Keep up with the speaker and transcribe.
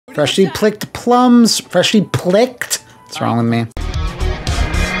Freshly plicked plums. Freshly plicked? What's wrong with me?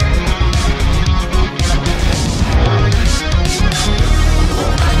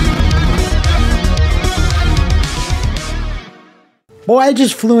 Boy, I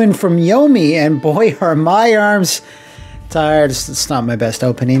just flew in from Yomi, and boy, are my arms tired. It's not my best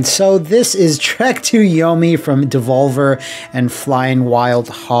opening. So this is Trek to Yomi from Devolver and Flying Wild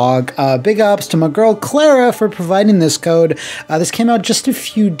Hog. Big ups to my girl Clara for providing this code. This came out just a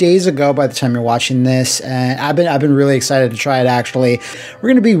few days ago by the time you're watching this, and I've been really excited to try it. Actually, we're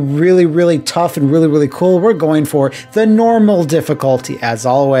gonna be really tough and really cool. We're going for the normal difficulty as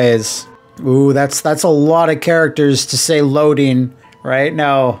always. Ooh, that's a lot of characters to say loading. Right?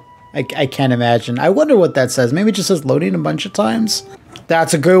 No, I can't imagine. I wonder what that says. Maybe it just says loading a bunch of times.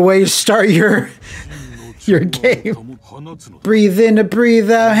 That's a good way to start your game. Breathe in to breathe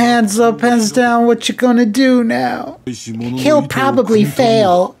out, hands up, hands down. What you gonna do now? He'll probably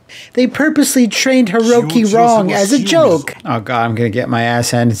fail. They purposely trained Hiroki wrong as a joke. Oh god, I'm gonna get my ass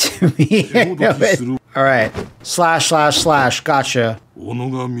handed to me. I know it. All right, /// gotcha.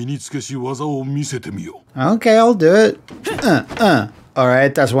 Okay, I'll do it. All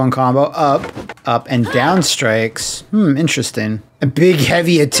right, that's one combo. Up, and down strikes. Interesting. A big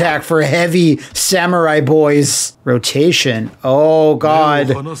heavy attack for heavy samurai boys. Rotation. Oh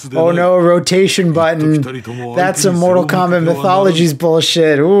god. Oh no, rotation button. That's some Mortal Kombat Mythologies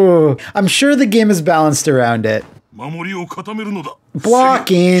bullshit. Ooh. I'm sure the game is balanced around it.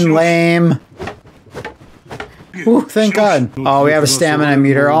 Blocking, lame. Ooh, thank god. Oh, we have a stamina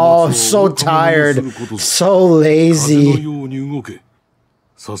meter. Oh, I'm so tired. So lazy.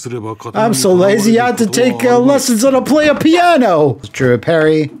 I'm so lazy I had to take lessons on how to play a piano. Drew a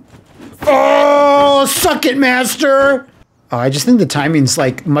parry. Oh, suck it, master. Oh, I just think the timing's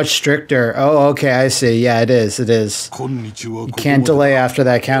like much stricter. Oh, okay, I see. Yeah, it is. It is. You can't delay after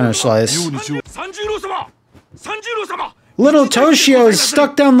that counter slice. Little Toshio's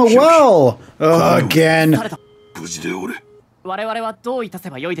stuck down the well. Oh, again.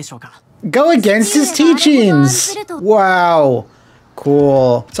 Go against his teachings. Wow.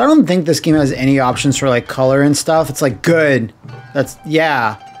 Cool. So I don't think this game has any options for like color and stuff. It's like good. That's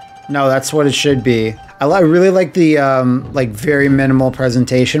yeah. No, that's what it should be. I really like the like very minimal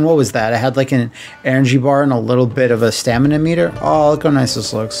presentation. What was that? I had like an energy bar and a little bit of a stamina meter. Oh, look how nice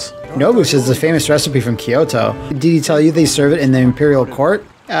this looks. Nobu says the famous recipe from Kyoto. Did he tell you they serve it in the imperial court?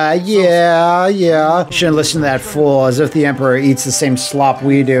 Yeah. Shouldn't listen to that fool, as if the Emperor eats the same slop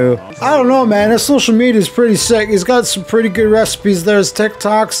we do. I don't know, man. His social media is pretty sick. He's got some pretty good recipes. There's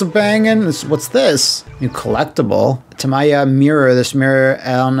TikToks of banging. What's this? New collectible. Tamaya mirror. This mirror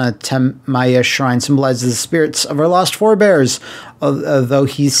on a Tamaya shrine symbolizes the spirits of our lost forebears. Although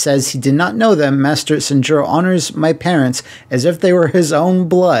he says he did not know them, Master Sanjuro honors my parents as if they were his own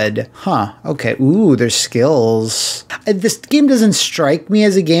blood. Huh, okay. Ooh, there's skills. This game doesn't strike me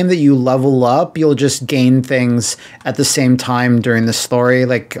as a game that you level up. You'll just gain things at the same time during the story,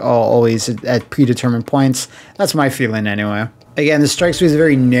 like always at predetermined points. That's my feeling anyway. Again, this strikes me as a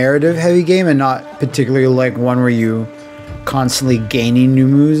very narrative-heavy game and not particularly like one where you constantly gaining new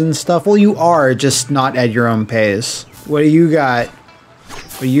moves and stuff. Well, you are, just not at your own pace. What do you got?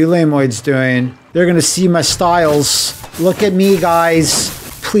 What are you lamoids doing? They're gonna see my styles. Look at me, guys.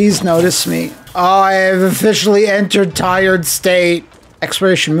 Please notice me. Oh, I have officially entered tired state.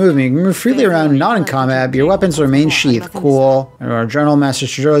 Exploration movement. You can move freely around, not in combat, but your weapons remain sheathed. Cool. Our General Master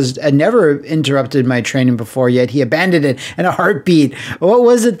Shiro has never interrupted my training before, yet he abandoned it in a heartbeat. What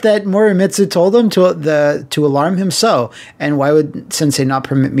was it that Morimitsu told him to alarm him so? And why would Sensei not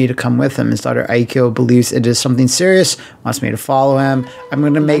permit me to come with him? His daughter Aikyo believes it is something serious, wants me to follow him. I'm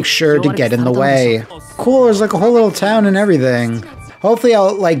going to make sure to get in the way. Cool, there's like a whole little town and everything. Hopefully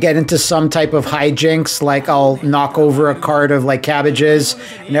I'll like get into some type of hijinks, like I'll knock over a cart of like cabbages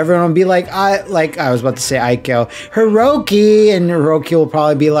and everyone will be like, I was about to say Aikyo, Hiroki, and Hiroki will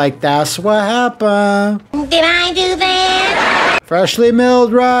probably be like, that's what happened. Did I do that? Freshly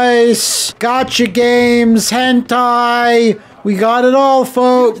milled rice, gotcha games, hentai, we got it all,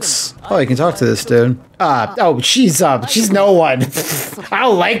 folks. Oh, you can talk to this dude. Oh, she's no one. I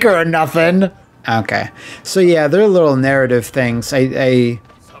don't like her or nothing. Okay, so yeah, they're little narrative things. I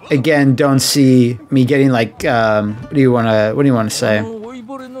again don't see me getting like what do you want to say?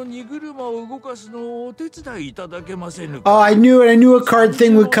 Oh, I knew it. I knew a card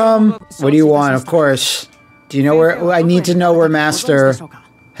thing would come. What do you want? Of course. Do you know where? I need to know where Master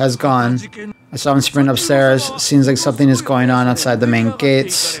has gone. I saw him sprint upstairs. Seems like something is going on outside the main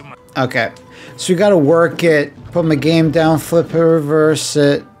gates. Okay, so we gotta work it. Put my game down. Flip it. Reverse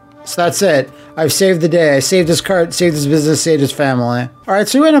it. So that's it. I've saved the day. I saved his cart, saved his business, saved his family. Alright,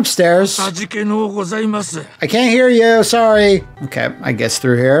 so we went upstairs. I can't hear you, sorry. Okay, I guess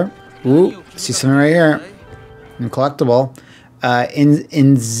through here. Ooh, see something right here. Collectible. In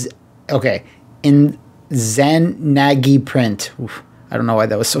Zanagi print. Oof, I don't know why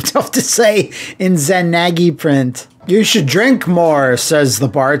that was so tough to say. In Zanagi print. You should drink more, says the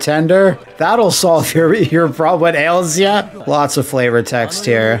bartender. That'll solve your problem. What ails ya? Lots of flavor text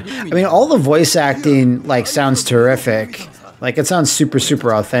here. I mean, all the voice acting, like, sounds terrific. Like, it sounds super,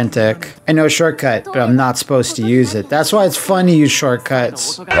 super authentic. I know shortcut, but I'm not supposed to use it. That's why it's fun to use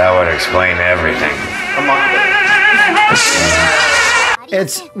shortcuts. That would explain everything.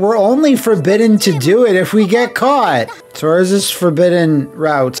 We're only forbidden to do it if we get caught. So where is this forbidden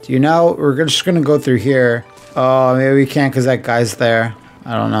route? You know, we're just gonna go through here. Oh, maybe we can't because that guy's there.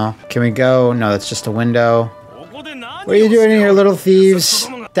 I don't know. Can we go? No, that's just a window. What are you doing here, little thieves?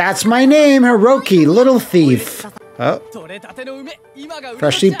 That's my name, Hiroki, little thief. Oh.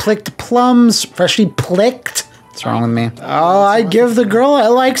 Freshly plicked plums. Freshly plicked? What's wrong with me? Oh, I'd give the girl I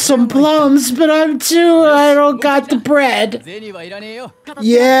like some plums, but I don't got the bread.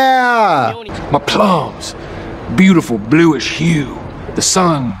 Yeah. My plums. Beautiful bluish hue. The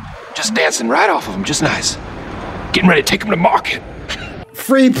sun just dancing right off of them, just nice. Getting ready to take them to market.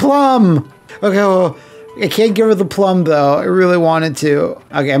 Free plum. Okay, well, I can't give her the plum, though. I really wanted to.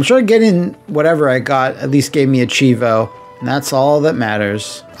 Okay, I'm sure getting whatever I got at least gave me a Chivo. And that's all that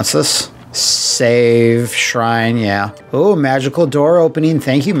matters. What's this? Save, shrine, yeah. Oh, magical door opening.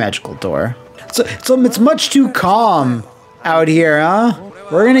 Thank you, magical door. So it's much too calm out here, huh?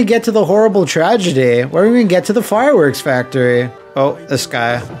 We're gonna get to the horrible tragedy. We're gonna get to the fireworks factory. Oh, this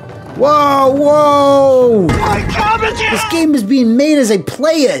guy. Whoa, whoa! This game is being made as I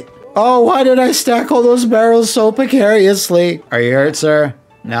play it. Oh, why did I stack all those barrels so precariously? Are you hurt, sir?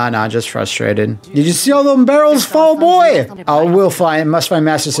 Nah, just frustrated. Did you see all them barrels fall, boy? Must find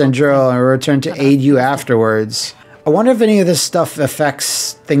Master Sanjuro and return to aid you afterwards. I wonder if any of this stuff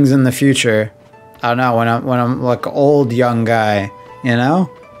affects things in the future. I don't know, when I'm like an old young guy, you know?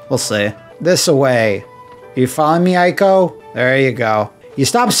 We'll see. This away. You following me, Aiko? There you go. You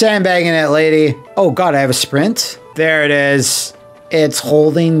stop sandbagging it, lady. Oh god, I have a sprint? There it is. It's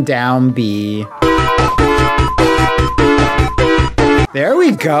holding down B. There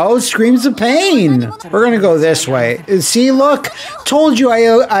we go. Screams of pain. We're gonna go this way. See, look. Told you,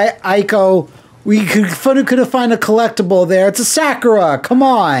 Aiko. We could have found a collectible there. It's a Sakura. Come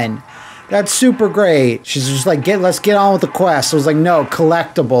on. That's super great. She's just like, let's get on with the quest. I was like, no,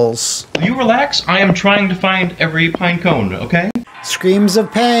 collectibles. You relax. I am trying to find every pine cone, okay? Screams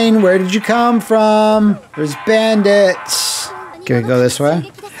of pain. Where did you come from? There's bandits. Can we go this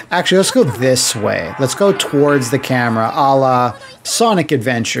way? Actually, let's go this way. Let's go towards the camera, a la Sonic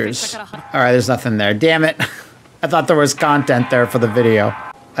Adventures. All right, there's nothing there. Damn it. I thought there was content there for the video.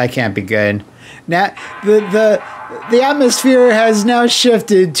 That can't be good. Now, the atmosphere has now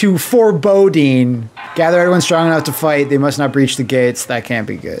shifted to foreboding. Gather everyone strong enough to fight. They must not breach the gates. That can't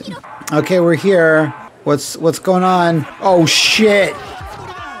be good. Okay, we're here. What's going on? Oh, shit.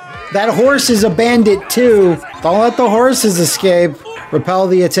 That horse is a bandit, too. Don't let the horses escape. Repel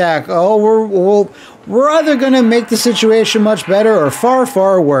the attack. Oh, we're either going to make the situation much better or far,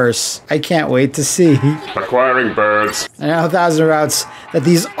 far worse. I can't wait to see. Acquiring birds. I know 1,000 routes that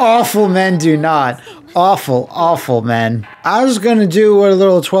these awful men do not. Awful, awful men. I was going to do what a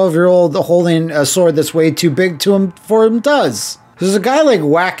little 12-year-old holding a sword that's way too big for him does. There's a guy like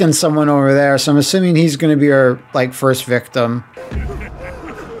whacking someone over there, so I'm assuming he's going to be our like first victim.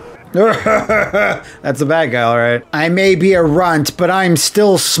 That's a bad guy, all right. I may be a runt, but I'm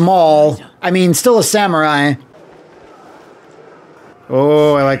still small. I mean, still a samurai.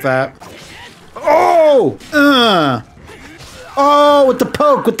 Oh, I like that. Oh! Oh, with the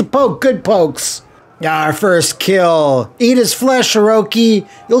poke, good pokes. Our first kill. Eat his flesh, Hiroki.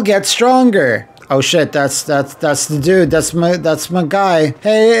 You'll get stronger. Oh shit, that's the dude. That's my guy.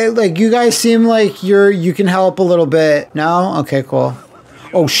 Hey, like you guys seem like you can help a little bit. No? Okay, cool.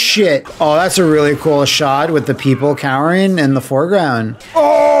 Oh shit. Oh, that's a really cool shot with the people cowering in the foreground.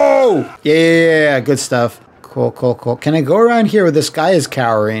 Oh! Yeah, good stuff. Cool. Can I go around here where this guy is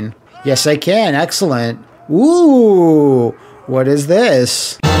cowering? Yes, I can. Excellent. Ooh, what is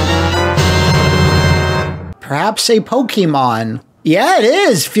this? Perhaps a Pokemon. Yeah, it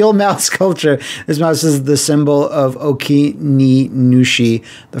is. Field mouse sculpture. This mouse is the symbol of Oki-ni-Nushi,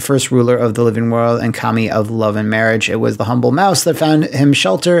 the first ruler of the living world and kami of love and marriage. It was the humble mouse that found him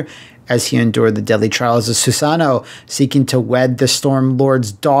shelter as he endured the deadly trials of Susanoo, seeking to wed the Storm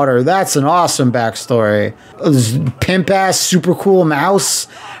Lord's daughter. That's an awesome backstory. This pimp-ass, super cool mouse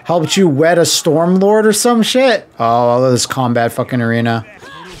helped you wed a Storm Lord or some shit? Oh, this combat fucking arena.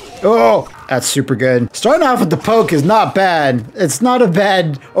 Oh, that's super good. Starting off with the poke is not bad. It's not a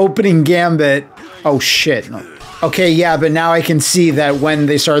bad opening gambit. Oh, shit. Okay, yeah, but now I can see that when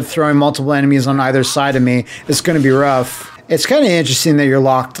they start throwing multiple enemies on either side of me, it's going to be rough. It's kind of interesting that you're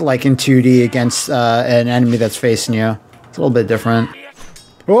locked like in 2D against an enemy that's facing you. It's a little bit different.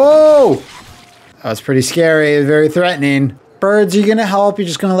 Whoa! That's pretty scary. Very threatening. Birds, are you gonna help? You're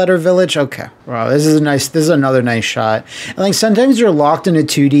just gonna let her village? Okay. Wow, this is another nice shot. And like sometimes you're locked in a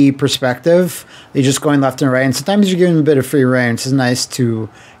 2D perspective. You're just going left and right, and sometimes you're giving a bit of free reign. It's nice to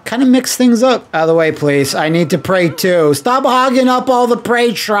kind of mix things up. Out of the way, please. I need to pray too. Stop hogging up all the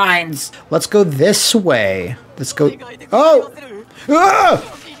prey shrines. Let's go this way. Let's go. Oh!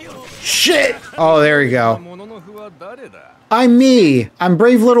 Ah! Shit! Oh, there we go. I'm me. I'm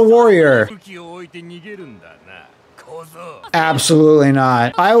brave little warrior. Absolutely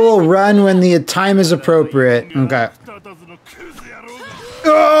not. I will run when the time is appropriate. Okay.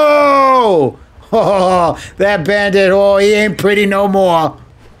 Oh! Oh, that bandit. Oh, he ain't pretty no more.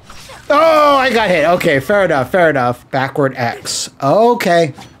 Oh, I got hit. Okay, fair enough. Fair enough. Backward X.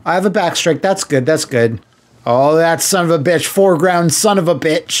 Okay. I have a backstrike. That's good. That's good. Oh, that son of a bitch. Foreground son of a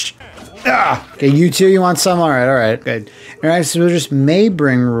bitch. Ah! Okay, you two, you want some? Alright, good. Interactive just may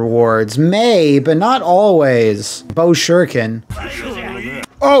bring rewards. May, but not always. Bow Shuriken.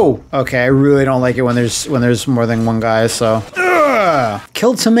 Oh! Okay, I really don't like it when there's more than one guy, so. Ugh!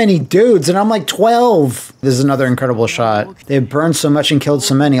 Killed so many dudes, and I'm like 12! This is another incredible shot. They've burned so much and killed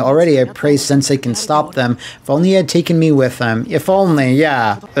so many. Already, I pray Sensei can stop them. If only he had taken me with him. If only,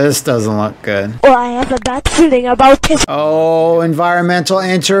 yeah. This doesn't look good. Oh, I have a bad feeling about this. Oh, environmental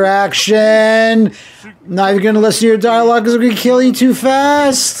interaction! Not even gonna listen to your dialogue because we're gonna kill you too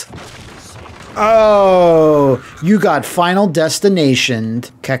fast! Oh, you got Final Destination.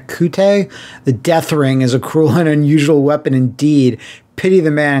 Kakute? The Death Ring is a cruel and unusual weapon indeed. Pity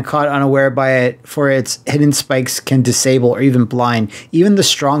the man caught unaware by it, for its hidden spikes can disable or even blind even the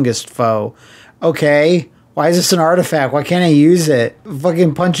strongest foe. Okay, why is this an artifact? Why can't I use it?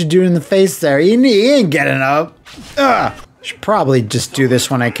 Fucking punch a dude in the face there. He ain't getting up. Ugh. Should probably just do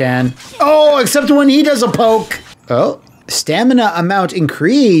this when I can. Oh, except when he does a poke. Oh, stamina amount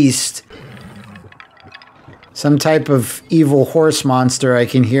increased. Some type of evil horse monster. I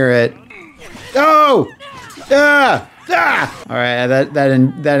can hear it. Oh! Ah! Ah! All right, that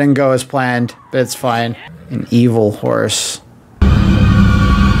didn't go as planned, but it's fine. An evil horse.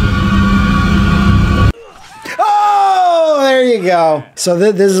 Oh, there you go. So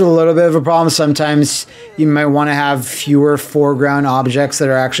this is a little bit of a problem. Sometimes you might want to have fewer foreground objects that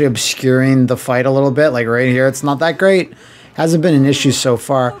are actually obscuring the fight a little bit. Like right here, it's not that great. Hasn't been an issue so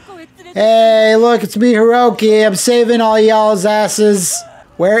far. Hey, look, it's me, Hiroki. I'm saving all y'all's asses.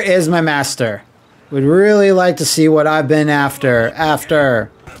 Where is my master? Would really like to see what I've been after.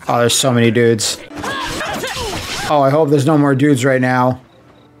 Oh, there's so many dudes. Oh, I hope there's no more dudes right now.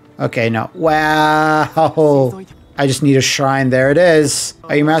 Okay, no. Wow. I just need a shrine. There it is.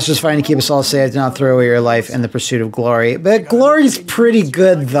 Oh, your master's fighting to keep us all safe. Do not throw away your life in the pursuit of glory. But glory's pretty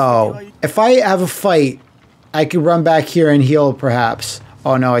good, though. If I have a fight, I could run back here and heal, perhaps.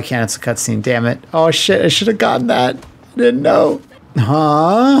 Oh, no, I can't. It's a cutscene. Damn it. Oh, shit. I should have gotten that. I didn't know.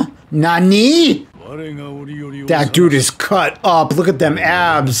 Huh? Nani? That dude is cut up. Look at them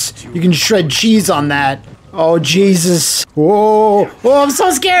abs. You can shred cheese on that. Oh, Jesus. Whoa. Oh, I'm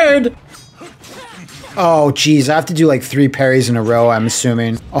so scared. Oh, jeez. I have to do like 3 parries in a row, I'm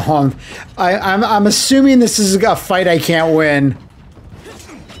assuming. Oh, I'm assuming this is a fight I can't win.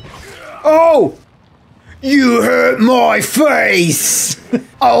 Oh! You hurt my face!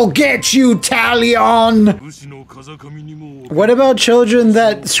 I'll get you, Talion! What about children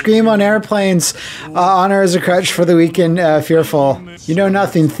that scream on airplanes? Honor is a crutch for the weak and fearful. You know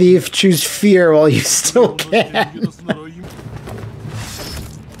nothing, thief. Choose fear while you still can.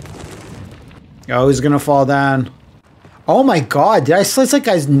 Oh, he's gonna fall down. Oh my god, did I slice that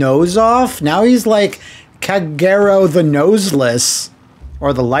guy's nose off? Now he's like Kagero the Noseless.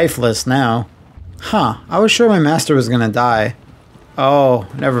 Or the Lifeless now. Huh, I was sure my master was gonna die. Oh,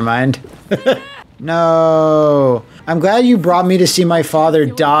 never mind. No. I'm glad you brought me to see my father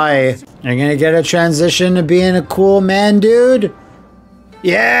die. You're gonna get a transition to being a cool man, dude?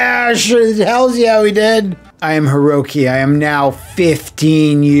 Yeah, sure, hells yeah, we did. I am Hiroki. I am now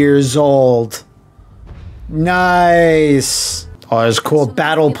 15 years old. Nice. Oh, there's a cool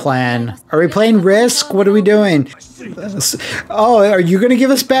battle plan. Are we playing Risk? What are we doing? Oh, are you gonna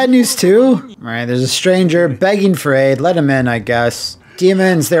give us bad news too? All right, there's a stranger begging for aid. Let him in, I guess.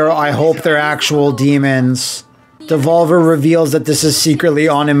 Demons, I hope they're actual demons. Devolver reveals that this is secretly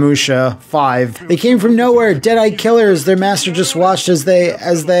Onimusha 5. They came from nowhere, dead-eyed killers. Their master just watched as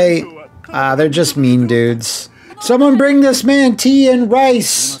they're just mean dudes. Someone bring this man tea and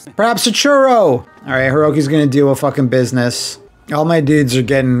rice. Perhaps a churro. All right, Hiroki's gonna deal with fucking business. All my dudes are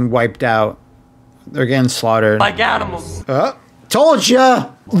getting wiped out. They're getting slaughtered. Like animals. Told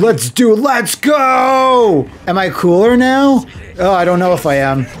ya! Let's go! Am I cooler now? Oh, I don't know if I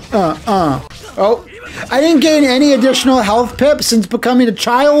am. Oh, I didn't gain any additional health pips since becoming a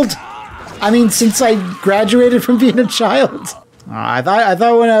child. I mean, since I graduated from being a child. I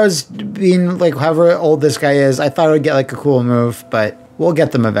thought when I was being, like, however old this guy is, I thought I would get, like, a cool move, but we'll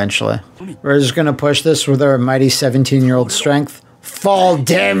get them eventually. We're just gonna push this with our mighty 17-year-old strength. Fall,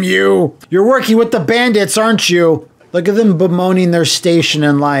 damn you! You're working with the bandits, aren't you? Look at them bemoaning their station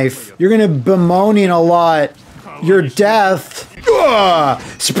in life. You're gonna bemoaning a lot. Your death. Ugh!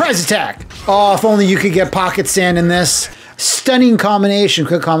 Surprise attack! Oh, if only you could get pocket sand in this. Stunning combination.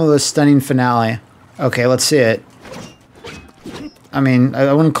 Quick combo with a stunning finale. Okay, let's see it. I mean,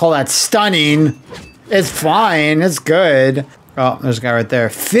 I wouldn't call that stunning. It's fine. It's good. Oh, there's a guy right there.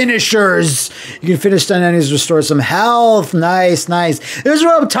 Finishers! You can finish stun enemies, restore some health. Nice, nice. This is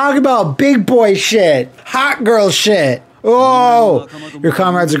what I'm talking about. Big boy shit. Hot girl shit. Oh! Your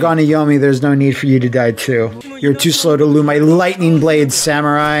comrades are gone to Yomi. There's no need for you to die too. You're too slow to elude my lightning blade,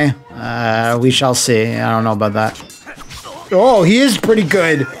 samurai. We shall see. I don't know about that. Oh, he is pretty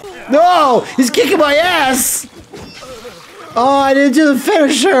good. No! He's kicking my ass! Oh, I didn't do the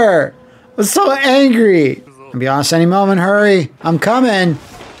finisher! I'm so angry. I'll be honest, any moment, hurry. I'm coming.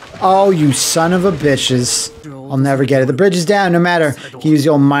 Oh, you son of a bitches. I'll never get it. The bridge is down, no matter. You can use the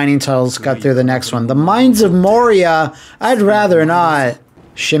old mining tunnels, cut through the next one. The Mines of Moria? I'd rather not.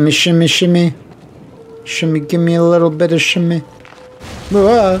 Shimmy, shimmy, shimmy. Shimmy, give me a little bit of shimmy.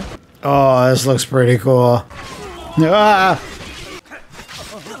 Oh, this looks pretty cool.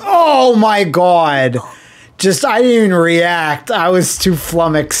 Oh my god. I didn't even react. I was too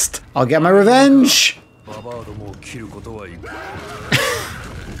flummoxed. I'll get my revenge.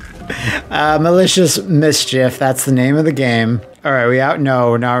 Malicious Mischief. That's the name of the game. All right, we out?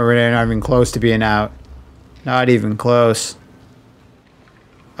 No, not really. Not even close to being out. Not even close.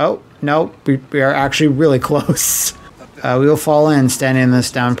 Oh, no. We are actually really close. We will fall in standing in this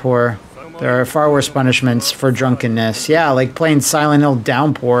downpour. There are far worse punishments for drunkenness. Yeah, like playing Silent Hill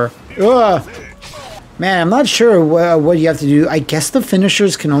Downpour. Ugh. Man, I'm not sure what you have to do. I guess the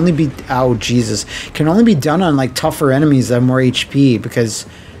finishers can only be... Oh, Jesus. Can only be done on, like, tougher enemies that have more HP, because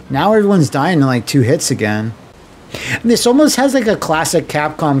now everyone's dying in, like, 2 hits again. And this almost has, like, a classic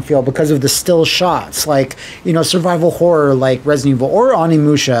Capcom feel because of the still shots, like, you know, survival horror like Resident Evil or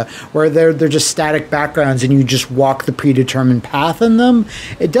Onimusha, where they're just static backgrounds and you just walk the predetermined path in them.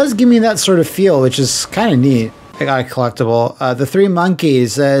 It does give me that sort of feel, which is kind of neat. I got a collectible. The 3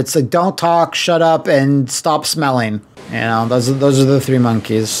 monkeys. It's like don't talk, shut up, and stop smelling. You know, those are the 3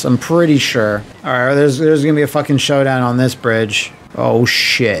 monkeys. I'm pretty sure. All right, there's gonna be a fucking showdown on this bridge. Oh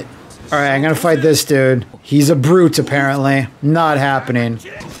shit! All right, I'm gonna fight this dude. He's a brute, apparently. Not happening.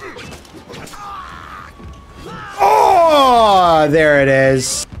 Oh, there it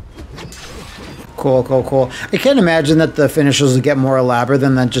is. Cool, cool, cool. I can't imagine that the finishers would get more elaborate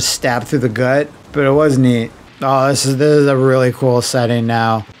than that just stab through the gut, but it was neat. Oh, this is a really cool setting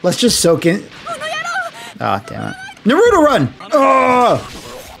now. Let's just soak in. Oh, damn it. Naruto run! Oh!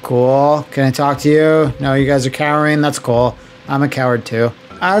 Cool. Can I talk to you? No, you guys are cowering? That's cool. I'm a coward too.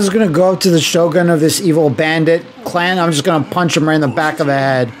 I was gonna go up to the shogun of this evil bandit clan. I'm just gonna punch him right in the back of the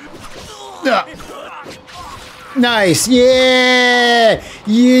head. Ugh. Nice. Yeah.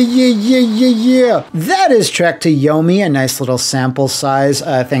 Yeah. That is Trek to Yomi, a nice little sample size.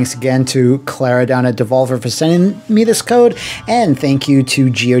 Thanks again to Clara down at Devolver for sending me this code. And thank you to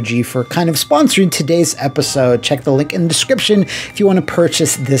GOG for kind of sponsoring today's episode. Check the link in the description if you want to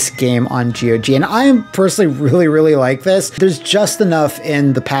purchase this game on GOG. And I am personally really like this. There's just enough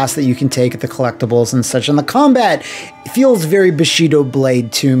in the past that you can take at the collectibles and such. And the combat feels very Bushido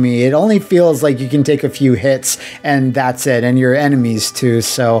Blade to me. It only feels like you can take a few hits and that's it, and your enemies too,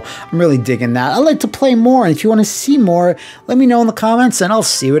 so I'm really digging that. I'd like to play more, and if you want to see more, let me know in the comments and I'll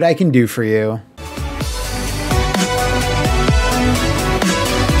see what I can do for you.